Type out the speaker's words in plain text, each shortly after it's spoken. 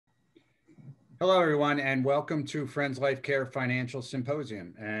Hello, everyone, and welcome to Friends Life Care Financial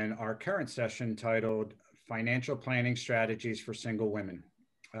Symposium and our current session titled Financial Planning Strategies for Single Women.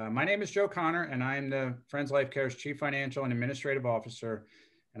 My name is Joe Connor, and I am the Friends Life Care's Chief Financial and Administrative Officer,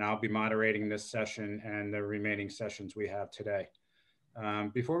 and I'll be moderating this session and the remaining sessions we have today.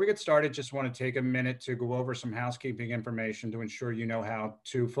 Before we get started, just want to take a minute to go over some housekeeping information to ensure you know how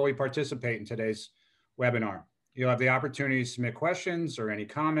to fully participate in today's webinar. You'll have the opportunity to submit questions or any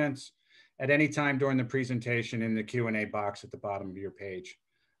comments at any time during the presentation in the Q&A box at the bottom of your page.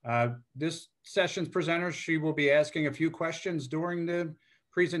 This session's presenter, she will be asking a few questions during the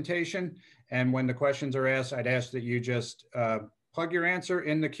presentation. And when the questions are asked, I'd ask that you just plug your answer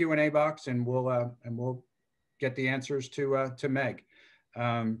in the Q&A box and we'll get the answers to Meg.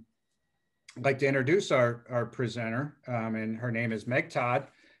 I'd like to introduce our presenter, and her name is Meg Todd,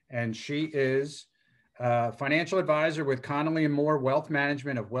 and she is financial advisor with Connelly and Moore Wealth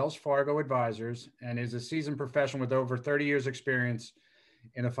Management of Wells Fargo Advisors, and is a seasoned professional with over 30 years experience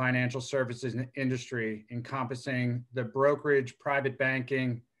in the financial services industry, encompassing the brokerage, private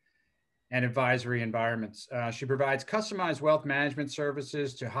banking, and advisory environments. She provides customized wealth management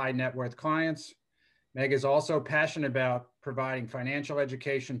services to high net worth clients. Meg is also passionate about providing financial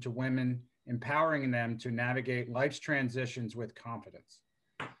education to women, empowering them to navigate life's transitions with confidence.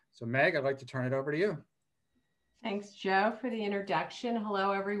 So Meg, I'd like to turn it over to you. Thanks, Joe, for the introduction.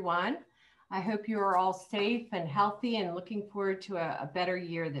 Hello, everyone. I hope you are all safe and healthy and looking forward to a better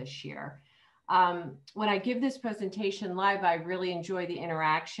year this year. When I give this presentation live, I really enjoy the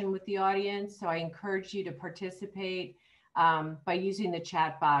interaction with the audience. So I encourage you to participate by using the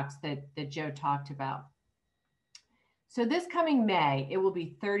chat box that Joe talked about. So this coming May, it will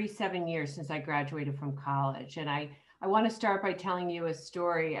be 37 years since I graduated from college. And I want to start by telling you a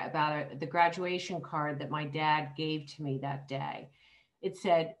story about the graduation card that my dad gave to me that day. It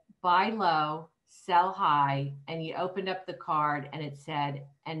said, buy low, sell high, and he opened up the card and it said,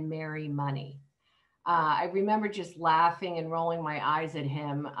 and marry money. I remember just laughing and rolling my eyes at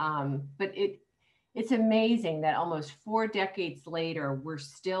him, but it's amazing that almost 4 decades later, we're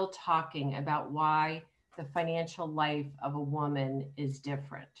still talking about why the financial life of a woman is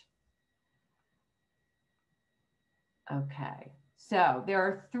different. Okay, so there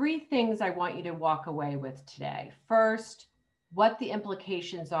are 3 things I want you to walk away with today. First, what the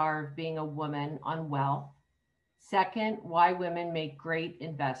implications are of being a woman on wealth. Second, why women make great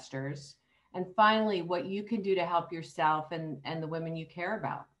investors. And finally, what you can do to help yourself and the women you care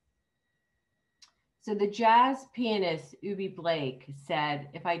about. So the jazz pianist Ubi Blake said,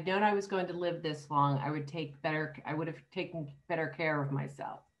 if I'd known I was going to live this long, I would have taken better care of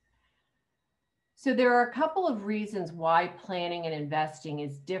myself. So there are a couple of reasons why planning and investing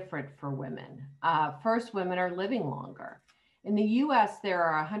is different for women. First, women are living longer. In the US, there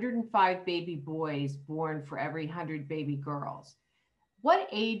are 105 baby boys born for every 100 baby girls. What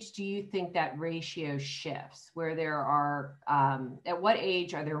age do you think that ratio shifts, where there are, at what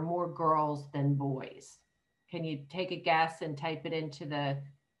age are there more girls than boys? Can you take a guess and type it into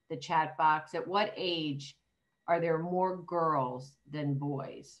the chat box? At what age are there more girls than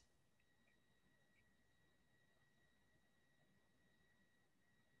boys?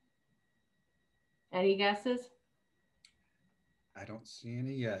 Any guesses? I don't see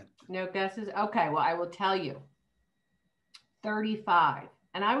any yet. No guesses? Okay, well, I will tell you. 35.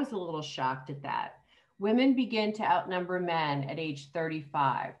 And I was a little shocked at that. Women begin to outnumber men at age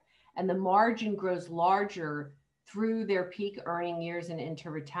 35, and the margin grows larger through their peak earning years and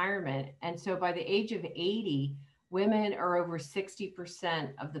into retirement. And so by the age of 80, women are over 60%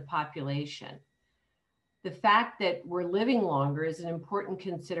 of the population. The fact that we're living longer is an important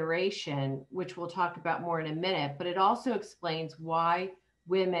consideration, which we'll talk about more in a minute, but it also explains why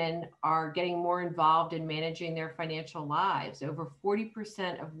women are getting more involved in managing their financial lives. Over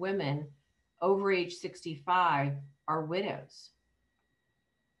 40% of women over age 65 are widows.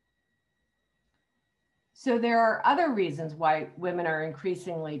 So there are other reasons why women are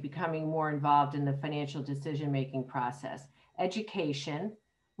increasingly becoming more involved in the financial decision-making process. Education.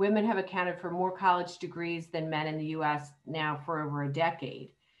 Women have accounted for more college degrees than men in the US now for over a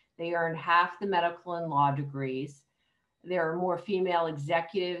decade. They earn half the medical and law degrees. There are more female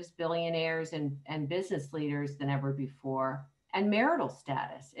executives, billionaires, and business leaders than ever before. And marital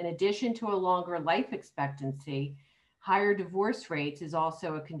status. In addition to a longer life expectancy, higher divorce rates is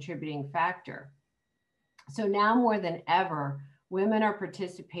also a contributing factor. So now more than ever, women are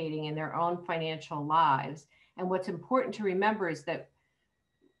participating in their own financial lives. And what's important to remember is that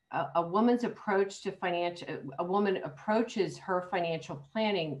a woman approaches her financial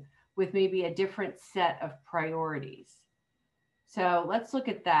planning with maybe a different set of priorities. So let's look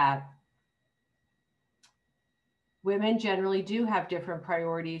at that. Women generally do have different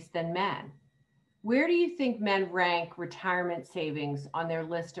priorities than men. Where do you think men rank retirement savings on their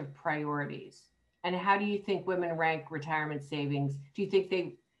list of priorities? And how do you think women rank retirement savings? Do you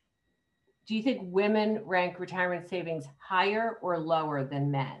think women rank retirement savings higher or lower than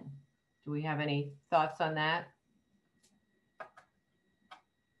men? Do we have any thoughts on that?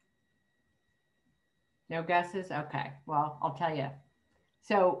 No guesses? Okay. Well, I'll tell you.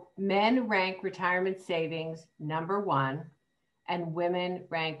 So men rank retirement savings number 1, and women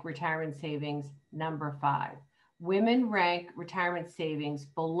rank retirement savings number 5. Women rank retirement savings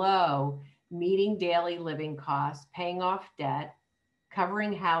below meeting daily living costs, paying off debt,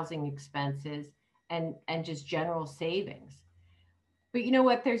 covering housing expenses, and just general savings. But you know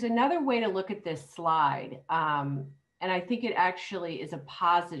what? There's another way to look at this slide. And I think it actually is a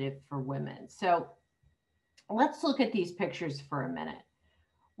positive for women. So let's look at these pictures for a minute.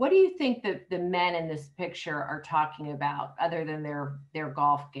 What do you think that the men in this picture are talking about other than their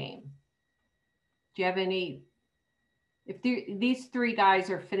golf game? Do you have any, if these 3 guys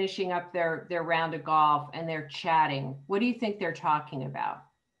are finishing up their round of golf and they're chatting, what do you think they're talking about?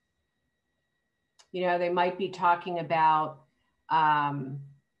 You know, they might be talking about,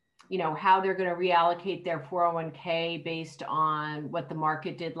 you know, how they're going to reallocate their 401k based on what the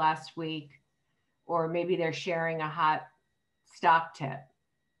market did last week, or maybe they're sharing a hot stock tip.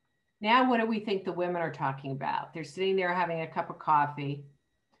 Now, what do we think the women are talking about? They're sitting there having a cup of coffee.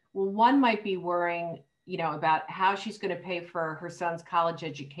 Well, one might be worrying, you know, about how she's going to pay for her son's college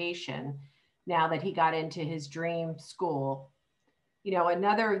education now that he got into his dream school. You know,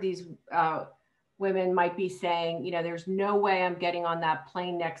 another of these women might be saying, you know, there's no way I'm getting on that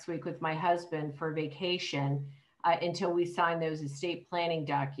plane next week with my husband for vacation until we sign those estate planning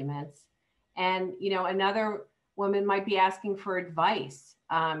documents. And, you know, another woman might be asking for advice,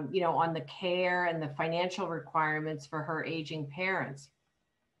 you know, on the care and the financial requirements for her aging parents.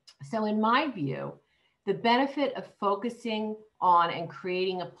 So in my view, the benefit of focusing on and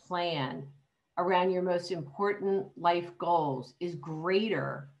creating a plan around your most important life goals is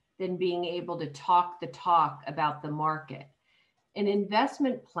greater than being able to talk the talk about the market. An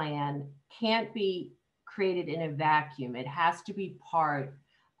investment plan can't be created in a vacuum. It has to be part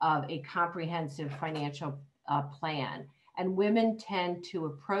of a comprehensive financial plan. And women tend to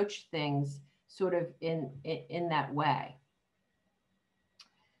approach things sort of in that way.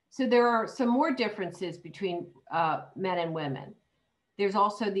 So there are some more differences between men and women. There's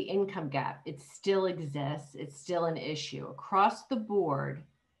also the income gap. It still exists. It's still an issue. Across the board,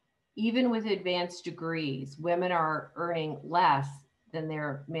 even with advanced degrees, women are earning less than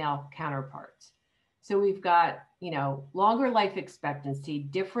their male counterparts. So we've got, you know, longer life expectancy,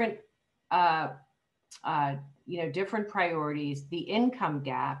 different, you know, different priorities, the income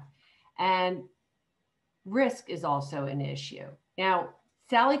gap, and risk is also an issue. Now,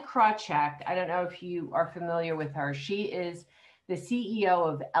 Sally Krawcheck, I don't know if you are familiar with her. She is the CEO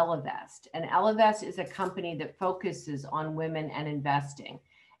of Ellevest, and Ellevest is a company that focuses on women and investing.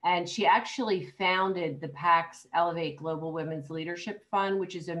 And she actually founded the PAX Elevate Global Women's Leadership Fund,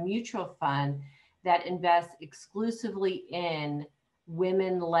 which is a mutual fund that invests exclusively in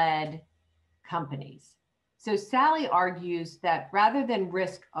women-led companies. So Sally argues that rather than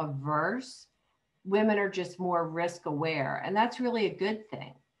risk averse, women are just more risk aware, and that's really a good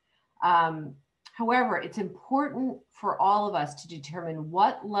thing. However, it's important for all of us to determine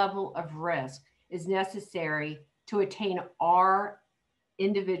what level of risk is necessary to attain our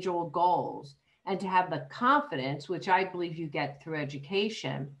individual goals and to have the confidence, which I believe you get through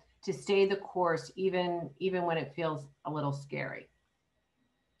education, to stay the course even when it feels a little scary.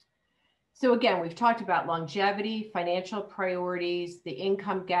 So again, we've talked about longevity, financial priorities, the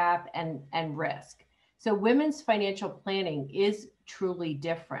income gap, and risk. So women's financial planning is truly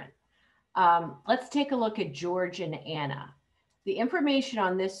different. Let's take a look at George and Anna. The information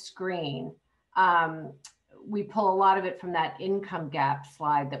on this screen, we pull a lot of it from that income gap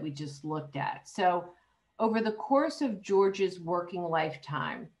slide that we just looked at. So over the course of George's working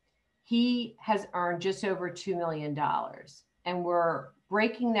lifetime, he has earned just over $2 million. And we're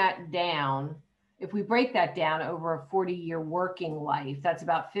breaking that down. If we break that down over a 40-year working life, that's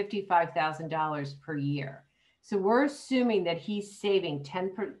about $55,000 per year. So we're assuming that he's saving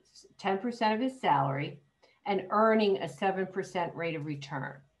 10% of his salary and earning a 7% rate of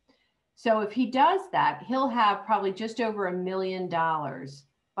return. So if he does that, he'll have probably just over $1 million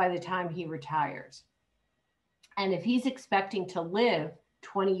by the time he retires. And if he's expecting to live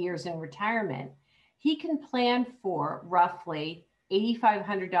 20 years in retirement, he can plan for roughly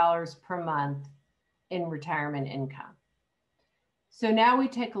 $8,500 per month in retirement income. So now we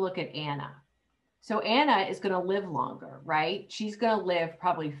take a look at Anna. So Anna is going to live longer, right? She's going to live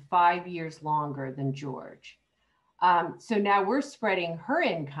probably 5 years longer than George. So now we're spreading her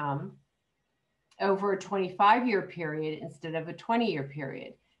income over a 25-year period instead of a 20-year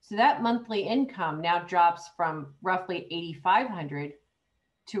period. So that monthly income now drops from roughly $8,500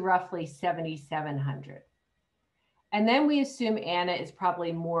 to roughly $7,700. And then we assume Anna is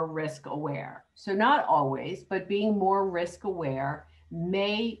probably more risk aware. So not always, but being more risk aware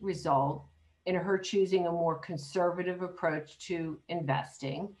may result in her choosing a more conservative approach to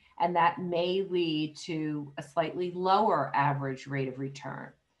investing, and that may lead to a slightly lower average rate of return.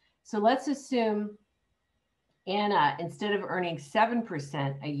 So let's assume Anna, instead of earning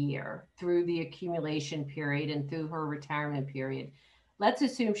 7% a year through the accumulation period and through her retirement period, let's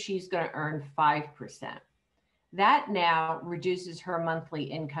assume she's going to earn 5%. That now reduces her monthly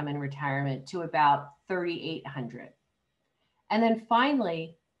income in retirement to about $3,800. And then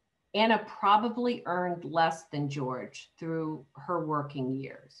finally, Anna probably earned less than George through her working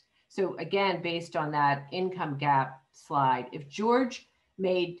years. So again, based on that income gap slide, if George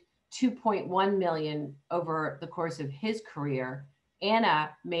made 2.1 million over the course of his career, Anna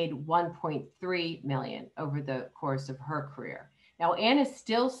made 1.3 million over the course of her career. Now, Anna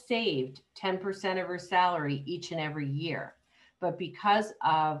still saved 10% of her salary each and every year, but because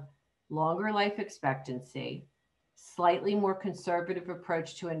of longer life expectancy, slightly more conservative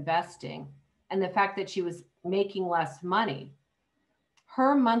approach to investing, and the fact that she was making less money,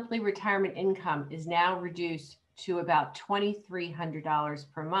 her monthly retirement income is now reduced to about $2,300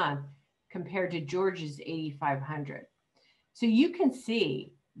 per month compared to George's $8,500. So you can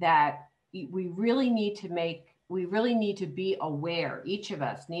see that we really need to be aware, each of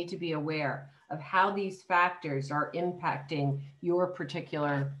us need to be aware of how these factors are impacting your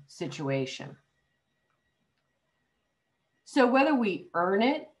particular situation. So whether we earn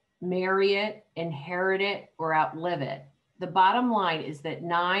it, marry it, inherit it, or outlive it, the bottom line is that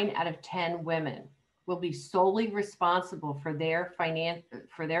 9 out of 10 women will be solely responsible for their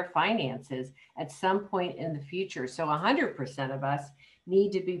finances at some point in the future. So 100% of us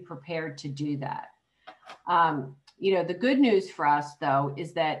need to be prepared to do that. The good news for us, though,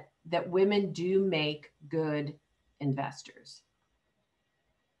 is that women do make good investors.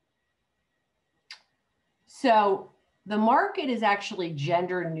 So the market is actually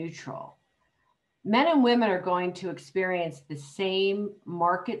gender neutral. Men and women are going to experience the same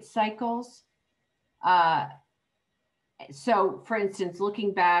market cycles. So for instance,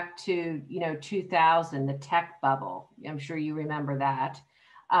 looking back to, 2000, the tech bubble, I'm sure you remember that.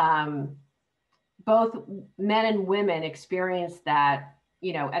 Both men and women experienced that,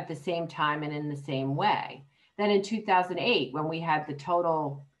 at the same time and in the same way. Then in 2008, when we had the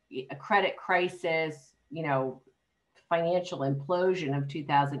total credit crisis, financial implosion of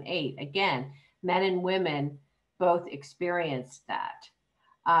 2008, again, men and women both experienced that.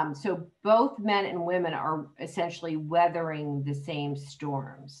 So both men and women are essentially weathering the same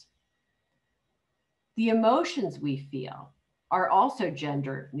storms. The emotions we feel are also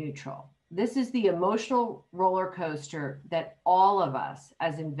gender neutral. This is the emotional roller coaster that all of us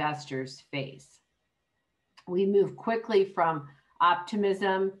as investors face. We move quickly from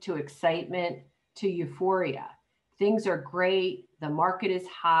optimism to excitement to euphoria. Things are great. The market is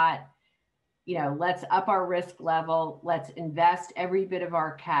hot. Let's up our risk level. Let's invest every bit of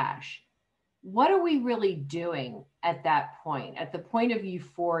our cash. What are we really doing at that point, at the point of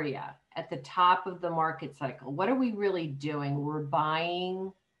euphoria, at the top of the market cycle? What are we really doing? We're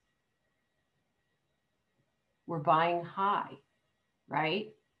buying high,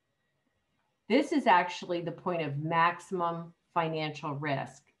 right? This is actually the point of maximum financial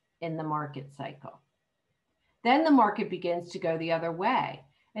risk in the market cycle. Then the market begins to go the other way.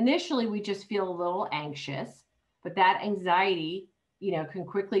 Initially, we just feel a little anxious, but that anxiety, can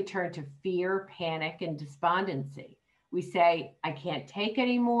quickly turn to fear, panic, and despondency. We say, I can't take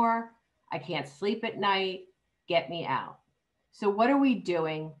anymore. I can't sleep at night. Get me out. So what are we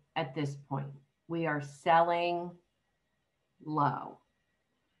doing at this point? We are selling low.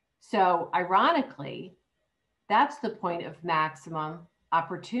 So ironically, that's the point of maximum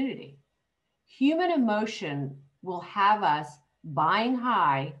opportunity. Human emotion will have us buying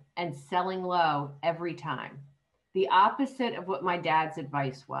high and selling low every time. The opposite of what my dad's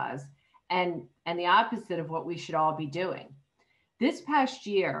advice was, and the opposite of what we should all be doing. This past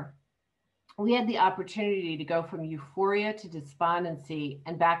year, we had the opportunity to go from euphoria to despondency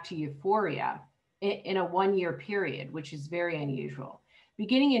and back to euphoria in a 1-year period, which is very unusual.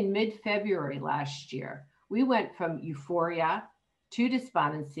 Beginning in mid-February last year, we went from euphoria to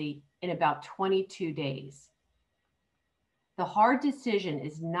despondency in about 22 days. The hard decision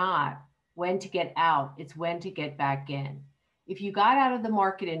is not when to get out, it's when to get back in. If you got out of the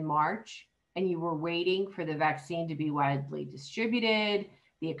market in March and you were waiting for the vaccine to be widely distributed,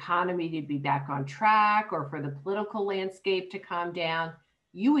 the economy to be back on track, or for the political landscape to calm down,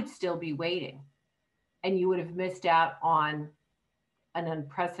 you would still be waiting and you would have missed out on an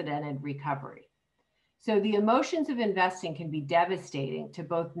unprecedented recovery. So the emotions of investing can be devastating to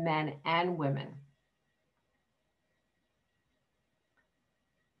both men and women.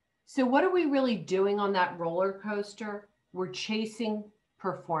 So what are we really doing on that roller coaster? We're chasing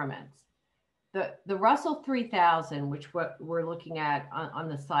performance. The Russell 3000, which what we're looking at on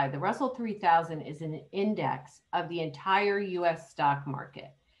the slide, the Russell 3000 is an index of the entire US stock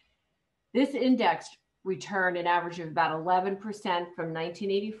market. This index returned an average of about 11% from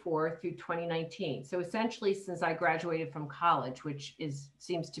 1984 through 2019. So essentially, since I graduated from college, which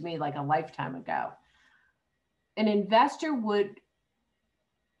seems to me like a lifetime ago, an investor would,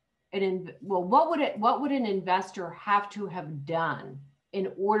 what would an investor have to have done in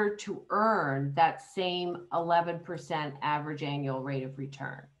order to earn that same 11% average annual rate of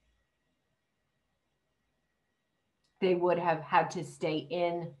return? They would have had to stay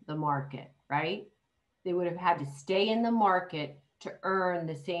in the market, right? They would have had to stay in the market to earn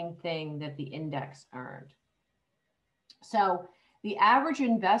the same thing that the index earned. So the average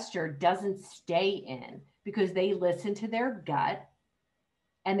investor doesn't stay in because they listen to their gut,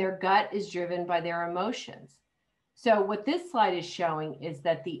 and their gut is driven by their emotions. So what this slide is showing is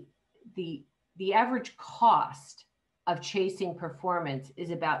that the average cost of chasing performance is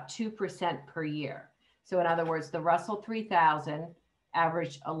about 2% per year. So in other words, the Russell 3000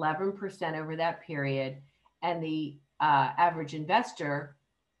 averaged 11% over that period, and the average investor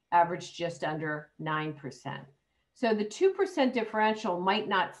averaged just under 9%. So the 2% differential might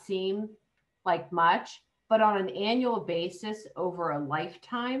not seem like much, but on an annual basis over a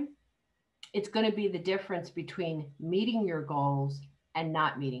lifetime, it's going to be the difference between meeting your goals and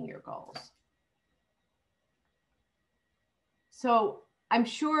not meeting your goals. So I'm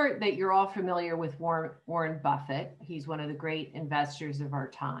sure that you're all familiar with Warren Buffett. He's one of the great investors of our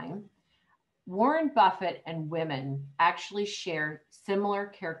time. Warren Buffett and women actually share similar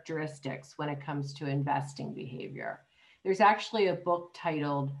characteristics when it comes to investing behavior. There's actually a book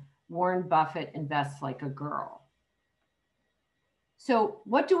titled Warren Buffett Invests Like a Girl. So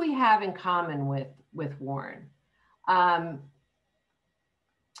what do we have in common with Warren?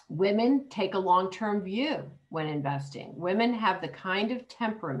 Women take a long-term view when investing. Women have the kind of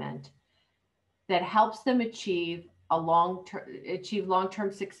temperament that helps them achieve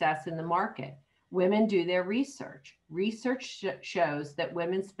long-term success in the market. Women do their research. Research shows that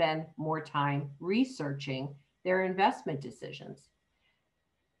women spend more time researching their investment decisions.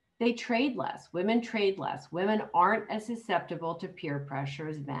 They trade less. Women trade less. Women aren't as susceptible to peer pressure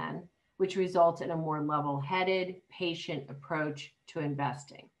as men, which results in a more level-headed, patient approach to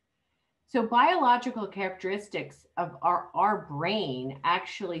investing. So biological characteristics of our brain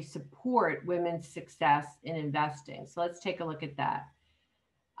actually support women's success in investing. So let's take a look at that.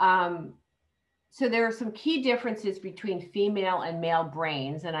 So there are some key differences between female and male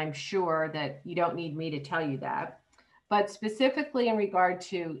brains, and I'm sure that you don't need me to tell you that. But specifically in regard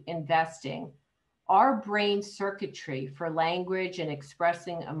to investing, our brain circuitry for language and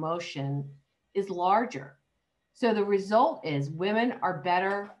expressing emotion is larger. So the result is women are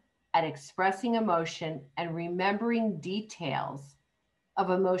better at expressing emotion and remembering details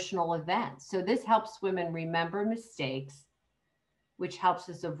of emotional events. So this helps women remember mistakes, which helps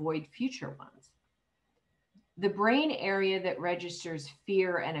us avoid future ones. The brain area that registers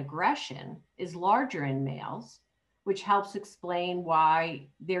fear and aggression is larger in males, which helps explain why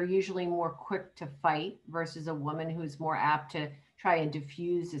they're usually more quick to fight versus a woman who's more apt to try and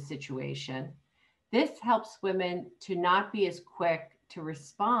diffuse a situation. This helps women to not be as quick to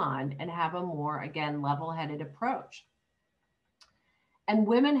respond and have a more, again, level-headed approach. And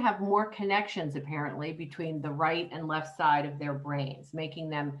women have more connections, apparently, between the right and left side of their brains, making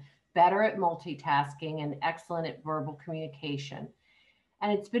them better at multitasking and excellent at verbal communication.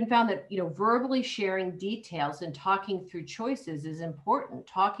 And it's been found that, verbally sharing details and talking through choices is important.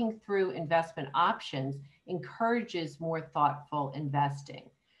 Talking through investment options encourages more thoughtful investing.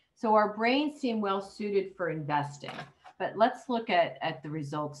 So our brains seem well suited for investing, but let's look at the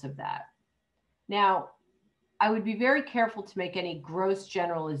results of that. Now, I would be very careful to make any gross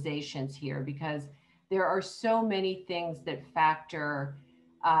generalizations here because there are so many things that factor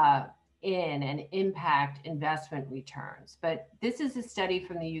in and impact investment returns. But this is a study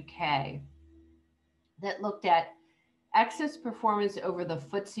from the UK that looked at excess performance over the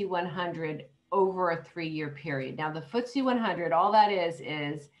FTSE 100 over a 3-year period. Now, the FTSE 100, all that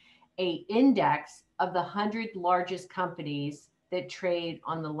is a index of the 100 largest companies that trade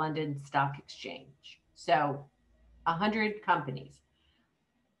on the London Stock Exchange. So 100 companies.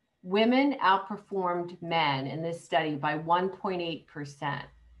 Women outperformed men in this study by 1.8%.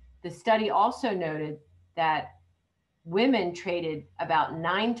 The study also noted that women traded about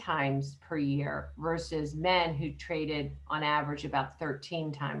 9 times per year versus men who traded on average about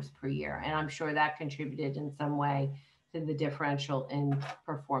 13 times per year. And I'm sure that contributed in some way to the differential in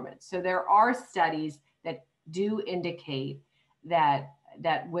performance. So there are studies that do indicate that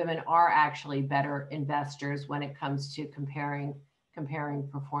women are actually better investors when it comes to comparing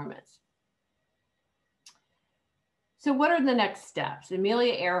performance. So what are the next steps?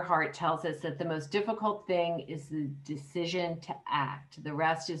 Amelia Earhart tells us that the most difficult thing is the decision to act. The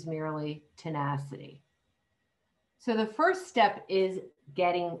rest is merely tenacity. So the first step is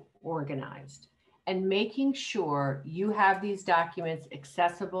getting organized and making sure you have these documents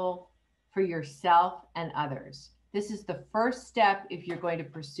accessible for yourself and others. This is the first step if you're going to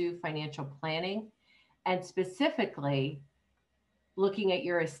pursue financial planning, and specifically looking at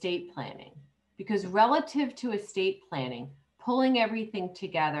your estate planning. Because relative to estate planning, pulling everything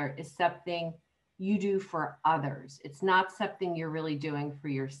together is something you do for others. It's not something you're really doing for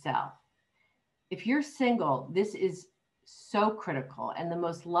yourself. If you're single, this is so critical and the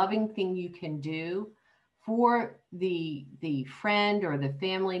most loving thing you can do for the friend or the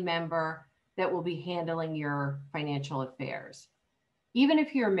family member that will be handling your financial affairs. Even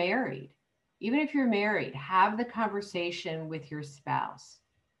if you're married, have the conversation with your spouse.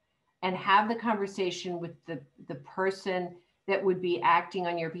 And have the conversation with the person that would be acting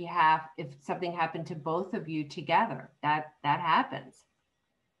on your behalf if something happened to both of you together. That happens.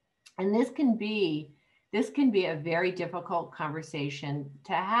 And this can be a very difficult conversation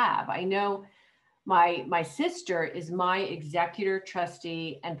to have. I know my sister is my executor,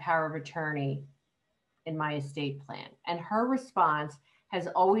 trustee, and power of attorney in my estate plan. And her response has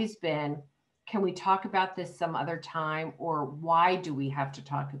always been, can we talk about this some other time? Or why do we have to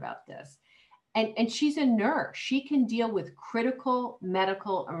talk about this? And she's a nurse. She can deal with critical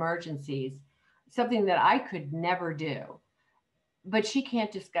medical emergencies, something that I could never do. But she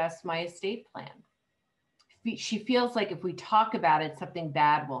can't discuss my estate plan. She feels like if we talk about it, something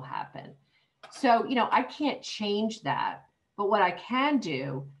bad will happen. So, I can't change that. But what I can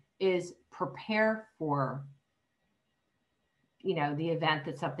do is prepare for the event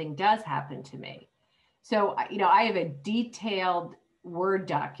that something does happen to me. So, I have a detailed Word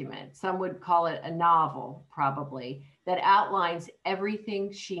document, some would call it a novel probably, that outlines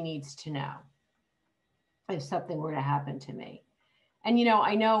everything she needs to know if something were to happen to me. And,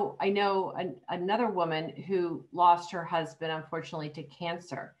 I know another woman who lost her husband, unfortunately, to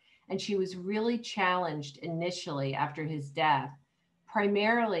cancer. And she was really challenged initially after his death,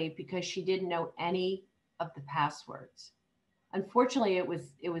 primarily because she didn't know any of the passwords. Unfortunately, it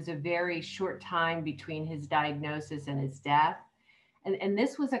was a very short time between his diagnosis and his death. And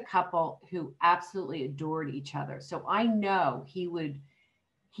this was a couple who absolutely adored each other. So I know he would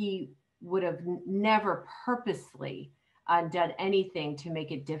have never purposely done anything to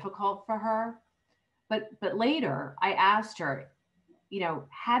make it difficult for her. But later I asked her,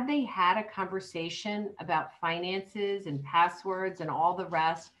 had they had a conversation about finances and passwords and all the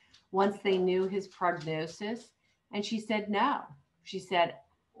rest once they knew his prognosis? And she said, no. She said,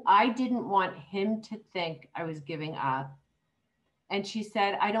 I didn't want him to think I was giving up. And she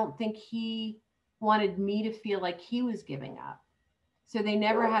said, I don't think he wanted me to feel like he was giving up. So they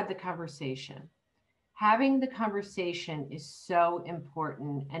never had the conversation. Having the conversation is so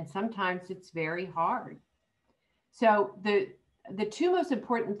important. And sometimes it's very hard. So the two most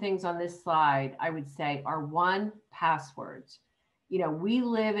important things on this slide, I would say, are one, passwords. We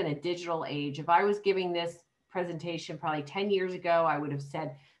live in a digital age. If I was giving this presentation probably 10 years ago, I would have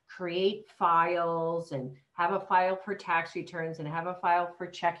said, create files and have a file for tax returns and have a file for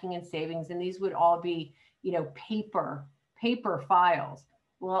checking and savings. And these would all be, paper files.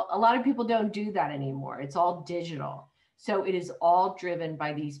 Well, a lot of people don't do that anymore. It's all digital. So it is all driven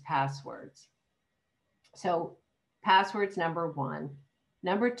by these passwords. So passwords, number one.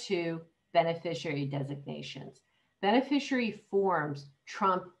 Number two, beneficiary designations. Beneficiary forms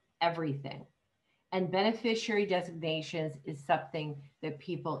trump everything. And beneficiary designations is something that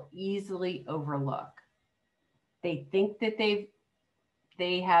people easily overlook. They think that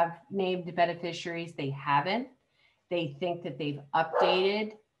they have named beneficiaries. They haven't. They think that they've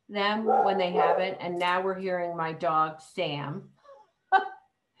updated them when they haven't. And now we're hearing my dog, Sam.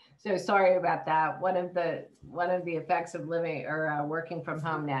 So sorry about that. One of the effects of living or working from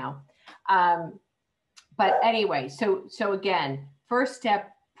home now. But anyway, so again, first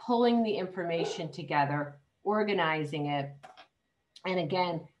step, pulling the information together, organizing it, and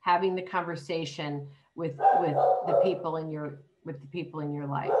again, having the conversation with the people in your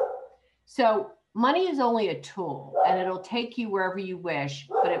life. So money is only a tool, and it'll take you wherever you wish,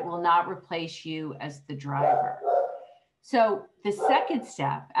 but it will not replace you as the driver. So the second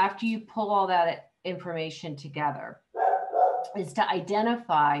step, after you pull all that information together, is to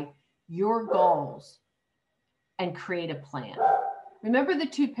identify your goals and create a plan. Remember the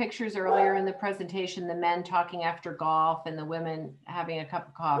two pictures earlier in the presentation, the men talking after golf and the women having a cup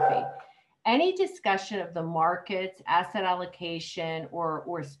of coffee. Any discussion of the markets, asset allocation,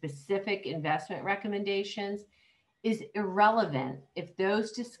 or specific investment recommendations is irrelevant if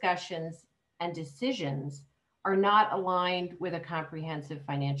those discussions and decisions are not aligned with a comprehensive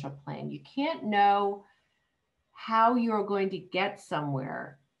financial plan. You can't know how you're going to get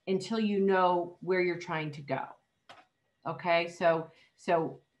somewhere until you know where you're trying to go. Okay, so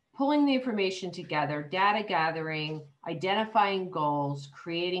pulling the information together, data gathering, identifying goals,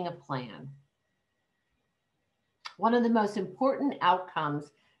 creating a plan. One of the most important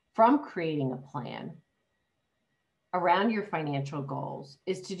outcomes from creating a plan around your financial goals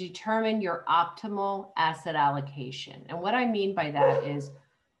is to determine your optimal asset allocation. And what I mean by that is,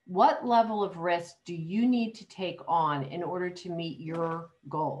 what level of risk do you need to take on in order to meet your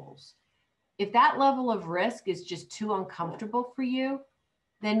goals? If that level of risk is just too uncomfortable for you,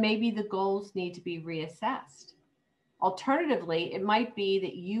 then maybe the goals need to be reassessed. Alternatively, it might be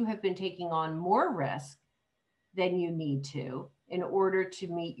that you have been taking on more risk than you need to in order to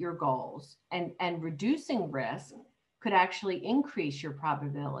meet your goals, and reducing risk could actually increase your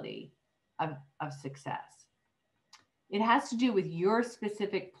probability of success. It has to do with your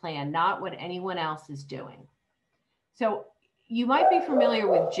specific plan, not what anyone else is doing. So you might be familiar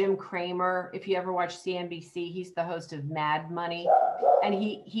with Jim Cramer. If you ever watch CNBC, he's the host of Mad Money, and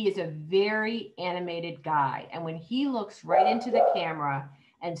he is a very animated guy. And when he looks right into the camera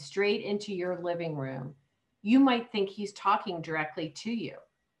and straight into your living room, you might think he's talking directly to you.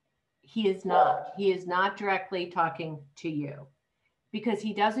 He is not. He is not directly talking to you because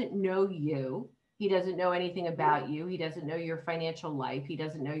he doesn't know you. He doesn't know anything about you. He doesn't know your financial life. He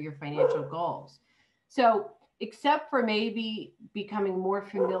doesn't know your financial goals. So except for maybe becoming more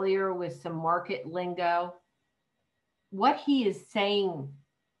familiar with some market lingo, what he is saying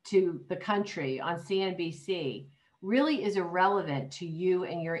to the country on CNBC really is irrelevant to you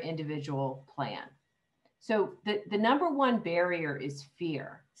and your individual plan. So the number one barrier is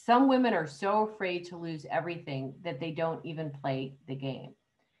fear. Some women are so afraid to lose everything that they don't even play the game.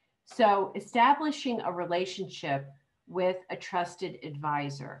 So establishing a relationship with a trusted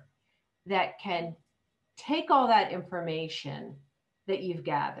advisor that can take all that information that you've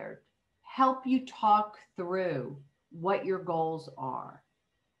gathered, help you talk through what your goals are,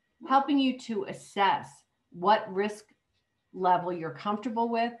 helping you to assess what risk level you're comfortable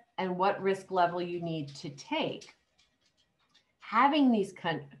with and what risk level you need to take. Having these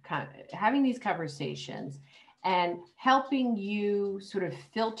conversations and helping you sort of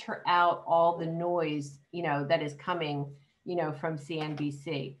filter out all the noise, that is coming, from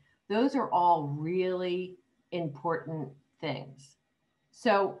CNBC. Those are all really important things.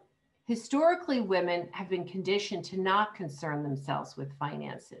 So historically, women have been conditioned to not concern themselves with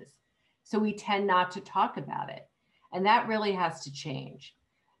finances. So we tend not to talk about it. And that really has to change.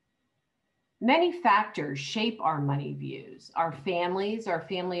 Many factors shape our money views. Our families, our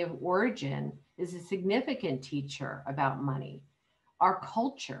family of origin is a significant teacher about money. Our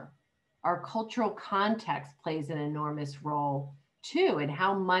culture, our cultural context plays an enormous role too in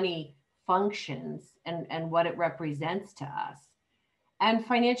how money functions and what it represents to us. And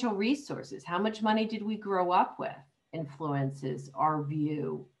financial resources, how much money did we grow up with, influences our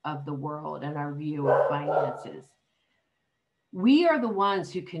view of the world and our view of finances. We are the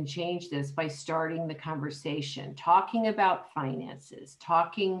ones who can change this by starting the conversation, talking about finances,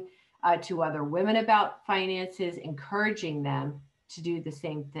 talking to other women about finances, encouraging them to do the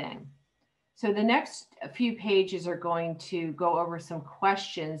same thing. So the next few pages are going to go over some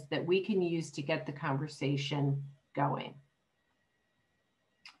questions that we can use to get the conversation going.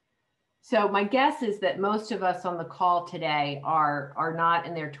 So my guess is that most of us on the call today are not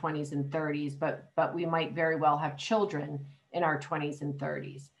in their 20s and 30s, but we might very well have children in our 20s and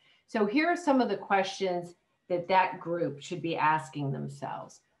 30s. So here are some of the questions that group should be asking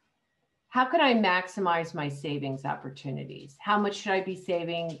themselves. How can I maximize my savings opportunities? How much should I be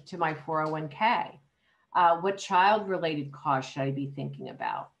saving to my 401k? What child-related costs should I be thinking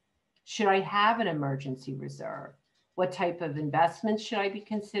about? Should I have an emergency reserve? What type of investments should I be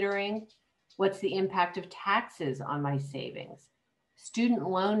considering? What's the impact of taxes on my savings? Student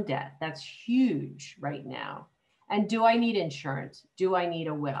loan debt, that's huge right now. And do I need insurance? Do I need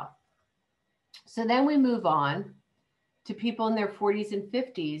a will? So then we move on to people in their 40s and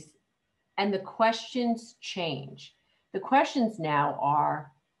 50s, and the questions change. The questions now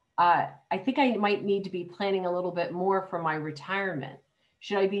are, I think I might need to be planning a little bit more for my retirement.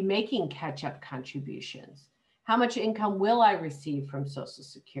 Should I be making catch-up contributions? How much income will I receive from Social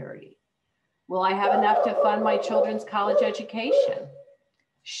Security? Will I have enough to fund my children's college education?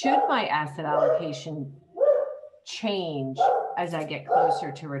 Should my asset allocation change as I get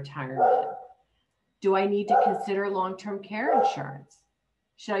closer to retirement? Do I need to consider long-term care insurance?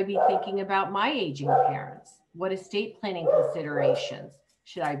 Should I be thinking about my aging parents? What estate planning considerations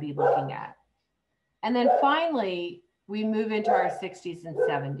should I be looking at? And then finally, we move into our 60s and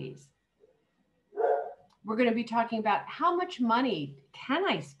 70s. We're going to be talking about how much money can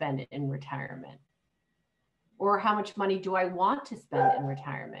I spend in retirement? Or how much money do I want to spend in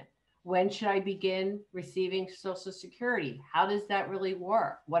retirement? When should I begin receiving Social Security? How does that really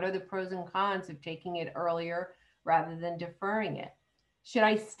work? What are the pros and cons of taking it earlier rather than deferring it? Should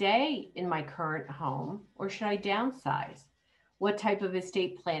I stay in my current home or should I downsize? What type of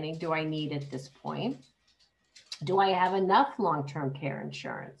estate planning do I need at this point? Do I have enough long-term care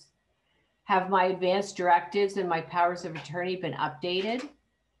insurance? Have my advanced directives and my powers of attorney been updated?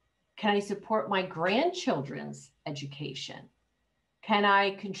 Can I support my grandchildren's education? Can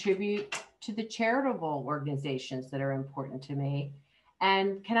I contribute to the charitable organizations that are important to me?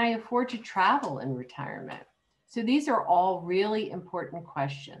 And can I afford to travel in retirement? So these are all really important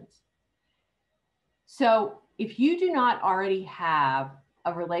questions. So if you do not already have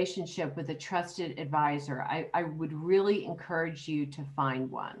a relationship with a trusted advisor, I would really encourage you to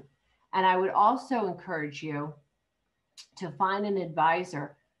find one. And I would also encourage you to find an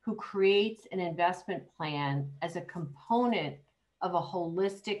advisor who creates an investment plan as a component of a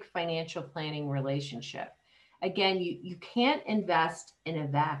holistic financial planning relationship. Again, you can't invest in a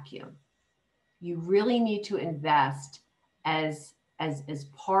vacuum. You really need to invest as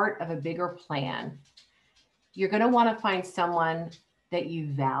part of a bigger plan. You're going to want to find someone that you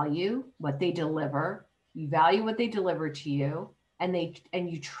value what they deliver, you value what they deliver to you, and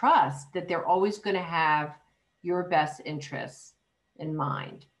you trust that they're always going to have your best interests in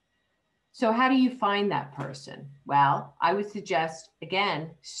mind. So how do you find that person? Well, I would suggest,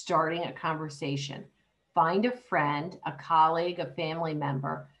 again, starting a conversation. Find a friend, a colleague, a family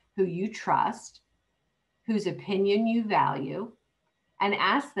member who you trust, whose opinion you value, and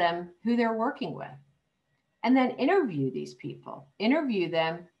ask them who they're working with. And then interview these people. Interview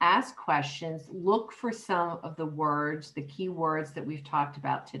them, ask questions, look for some of the words, the key words that we've talked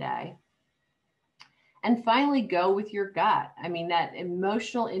about today. And finally, go with your gut. I mean, that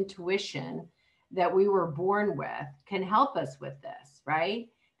emotional intuition that we were born with can help us with this, right?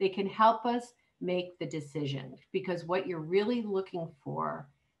 They can help us make the decision, because what you're really looking for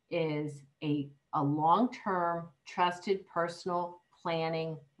is a long-term, trusted, personal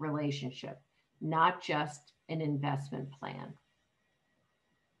planning relationship, not just an investment plan.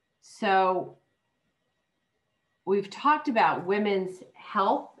 So we've talked about women's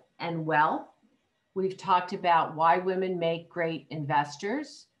health and wealth. We've talked about why women make great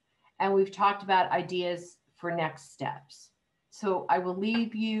investors, and we've talked about ideas for next steps. So I will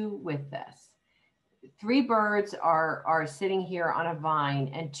leave you with this. 3 birds are sitting here on a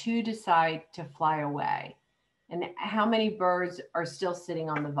vine, and 2 decide to fly away. And how many birds are still sitting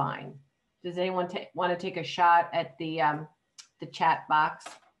on the vine? Does anyone want to take a shot at the chat box?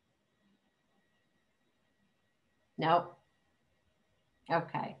 Nope.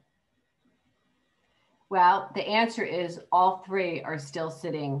 Okay. Well, the answer is all 3 are still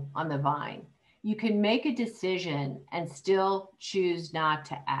sitting on the vine. You can make a decision and still choose not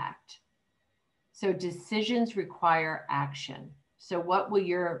to act. So decisions require action. So what will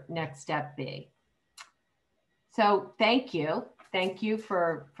your next step be? So thank you. Thank you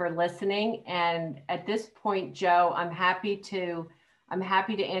for listening. And at this point, Joe, I'm happy to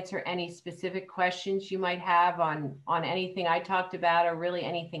answer any specific questions you might have on anything I talked about, or really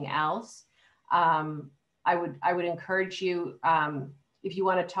anything else. I would encourage you, if you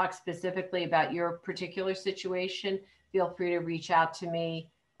want to talk specifically about your particular situation, feel free to reach out to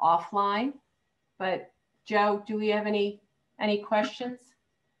me offline. But Joe, do we have any questions?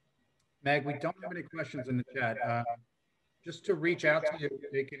 Meg, we don't have any questions in the chat. Just to reach out to you,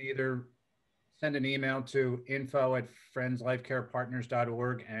 they can either send an email to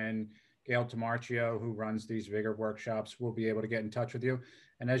info@friendslifecarepartners.org, and Gail Tamarchio, who runs these vigor workshops, will be able to get in touch with you.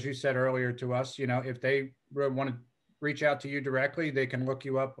 And as you said earlier to us, if they want to reach out to you directly, they can look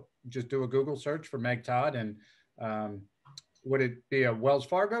you up, just do a Google search for Meg Todd, and would it be a Wells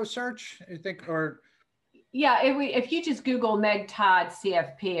Fargo search, you think, or? Yeah, if you just Google Meg Todd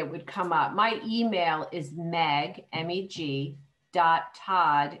CFP, it would come up. My email is Meg, MEG,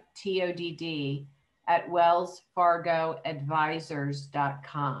 Todd, TODD, at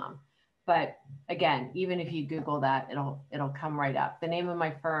wellsfargoadvisors.com. But again, even if you Google that, it'll come right up. The name of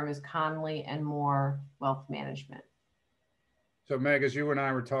my firm is Connelly and More Wealth Management. So Meg, as you and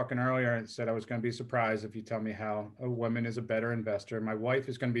I were talking earlier, I said I was going to be surprised if you tell me how a woman is a better investor. My wife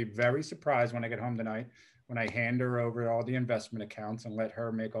is going to be very surprised when I get home tonight, when I hand her over all the investment accounts and let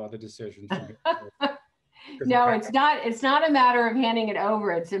her make all the decisions. No, it's not a matter of handing it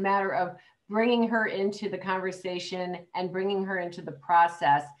over. It's a matter of bringing her into the conversation and bringing her into the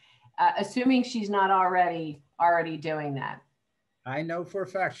process, assuming she's not already doing that. I know for a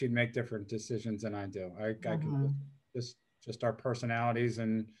fact she'd make different decisions than I do. I can just our personalities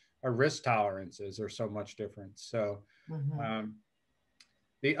and our risk tolerances are so much different. So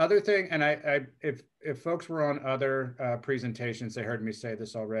the other thing, and if folks were on other presentations, they heard me say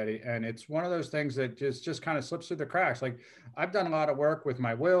this already, and it's one of those things that just kind of slips through the cracks. Like, I've done a lot of work with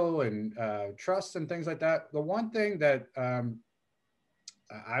my will and trusts and things like that. The one thing that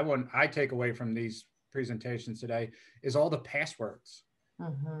I take away from these presentations today is all the passwords.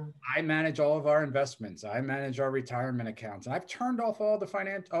 I manage all of our investments. I manage our retirement accounts, and I've turned off all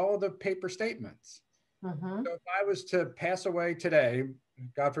the paper statements. So if I was to pass away today,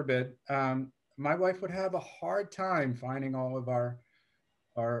 God forbid, my wife would have a hard time finding all of our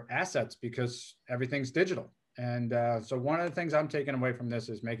assets because everything's digital. And so one of the things I'm taking away from this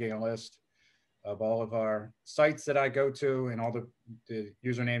is making a list of all of our sites that I go to and all the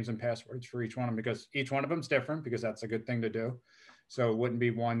usernames and passwords for each one of them, because each one of them is different, because that's a good thing to do. So it wouldn't be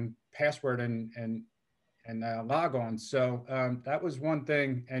one password and log on. So that was one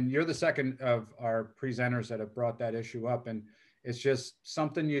thing. And you're the second of our presenters that have brought that issue up. And it's just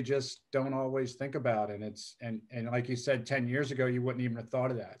something you just don't always think about. And and like you said, 10 years ago, you wouldn't even have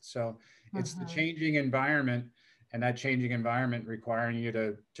thought of that. So it's the changing environment, and that changing environment requiring you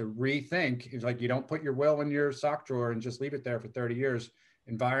to rethink. It's like, you don't put your will in your sock drawer and just leave it there for 30 years.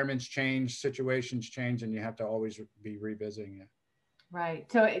 Environments change, situations change, and you have to always be revisiting it. Right.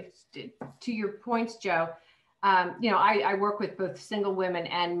 So to your points, Joe, I work with both single women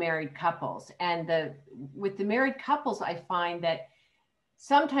and married couples. And with the married couples, I find that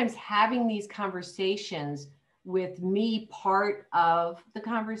sometimes having these conversations with me part of the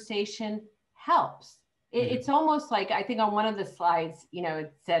conversation helps. It's almost like, I think on one of the slides,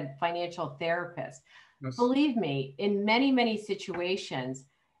 it said financial therapist. Yes. Believe me, in many, many situations,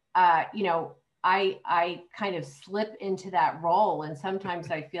 I kind of slip into that role. And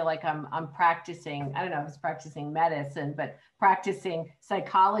sometimes I feel like I'm practicing, I don't know if it's practicing medicine, but practicing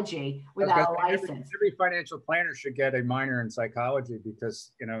psychology without a license. Every financial planner should get a minor in psychology,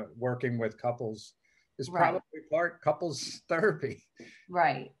 because, working with couples is probably part couples therapy.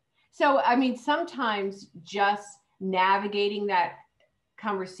 Right. So, I mean, sometimes just navigating that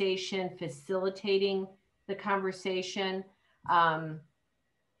conversation, facilitating the conversation,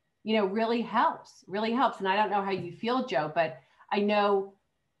 really helps. And I don't know how you feel, Joe, but I know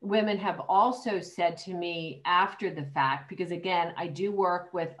women have also said to me after the fact, because again, I do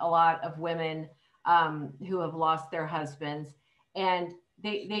work with a lot of women who have lost their husbands, and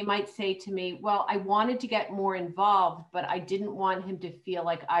they might say to me, well, I wanted to get more involved, but I didn't want him to feel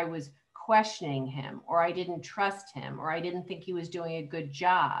like I was questioning him, or I didn't trust him, or I didn't think he was doing a good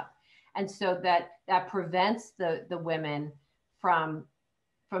job. And so that prevents the women from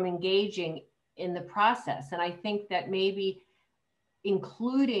engaging in the process. And I think that maybe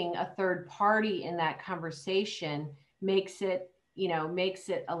including a third party in that conversation makes it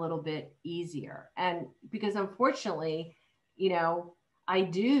a little bit easier. And because unfortunately, I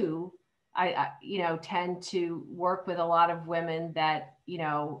tend to work with a lot of women that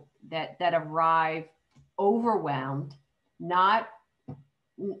arrive overwhelmed, not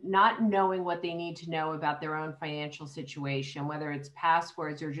knowing what they need to know about their own financial situation, whether it's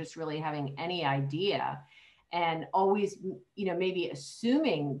passwords or just really having any idea, and always, maybe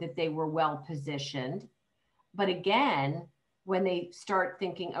assuming that they were well positioned. But again, when they start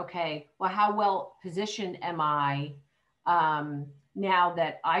thinking, okay, well, how well positioned am I now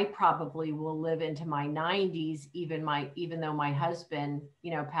that I probably will live into my 90s, even though my husband,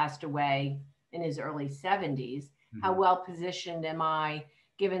 passed away in his early 70s, how well positioned am I,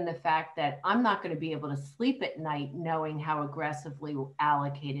 given the fact that I'm not going to be able to sleep at night knowing how aggressively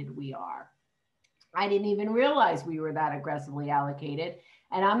allocated we are. I didn't even realize we were that aggressively allocated,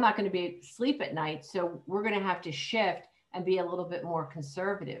 and I'm not going to be able to sleep at night. So we're going to have to shift and be a little bit more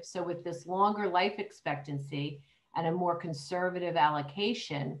conservative. So with this longer life expectancy, and a more conservative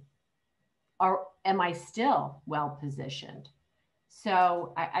allocation, am I still well positioned?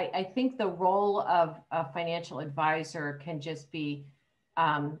 So I think the role of a financial advisor can just be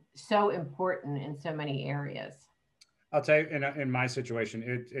so important in so many areas. I'll tell you, in my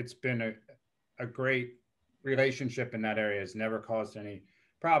situation, it's been a great relationship in that area. Has never caused any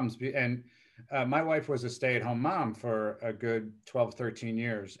problems. And my wife was a stay-at-home mom for a good 12, 13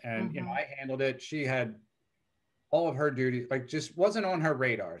 years. And, Mm-hmm. I handled it. She had all of her duties, like just wasn't on her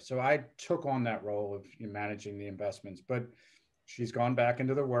radar. So I took on that role of managing the investments. But she's gone back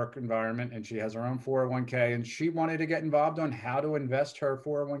into the work environment and she has her own 401k, and she wanted to get involved on how to invest her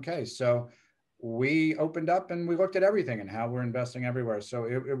 401k. So we opened up and we looked at everything and how we're investing everywhere. So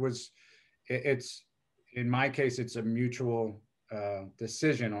it's in my case, it's a mutual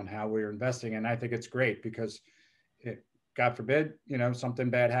decision on how we're investing. And I think it's great because God forbid, something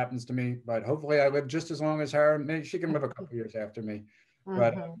bad happens to me, but hopefully I live just as long as her. Maybe she can live a couple years after me,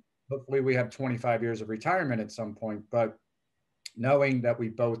 but hopefully we have 25 years of retirement at some point. But knowing that we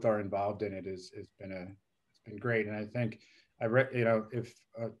both are involved in it it's been great. And I think if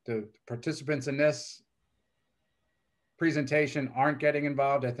the participants in this presentation aren't getting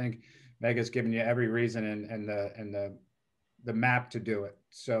involved, I think Meg has given you every reason and the map to do it.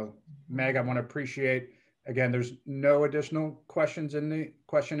 So Meg, I want to appreciate, again, there's no additional questions in the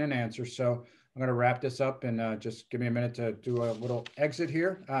question and answer. So I'm going to wrap this up and just give me a minute to do a little exit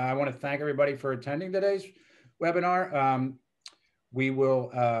here. I want to thank everybody for attending today's webinar. We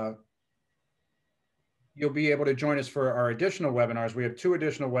will, you'll be able to join us for our additional webinars. We have 2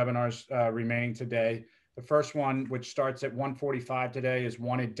 additional webinars remaining today. The first one, which starts at 1:45 today, is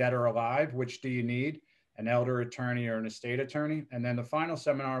Wanted Dead or Alive, Which Do You Need? An elder attorney or an estate attorney. And then the final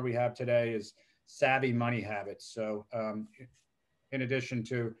seminar we have today is Savvy Money Habits. So in addition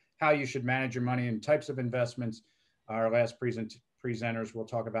to how you should manage your money and types of investments, our last presenters will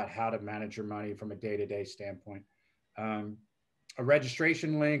talk about how to manage your money from a day-to-day standpoint. A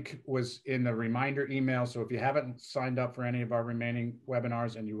registration link was in the reminder email. So if you haven't signed up for any of our remaining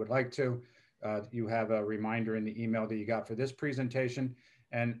webinars and you would like to, you have a reminder in the email that you got for this presentation.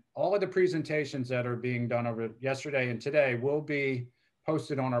 And all of the presentations that are being done over yesterday and today will be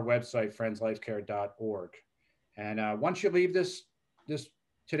posted on our website, friendslifecare.org. And once you leave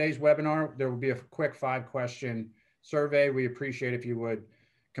today's webinar, there will be a quick 5-question survey. We appreciate if you would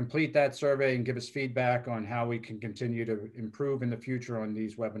complete that survey and give us feedback on how we can continue to improve in the future on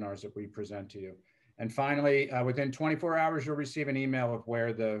these webinars that we present to you. And finally, within 24 hours, you'll receive an email of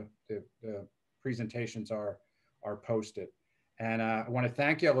where the presentations are posted. And I want to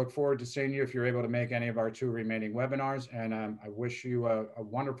thank you. I look forward to seeing you if you're able to make any of our 2 remaining webinars. And I wish you a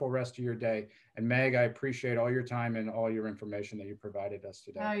wonderful rest of your day. And Meg, I appreciate all your time and all your information that you provided us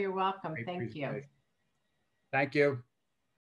today. Oh, you're welcome. Thank you. Thank you.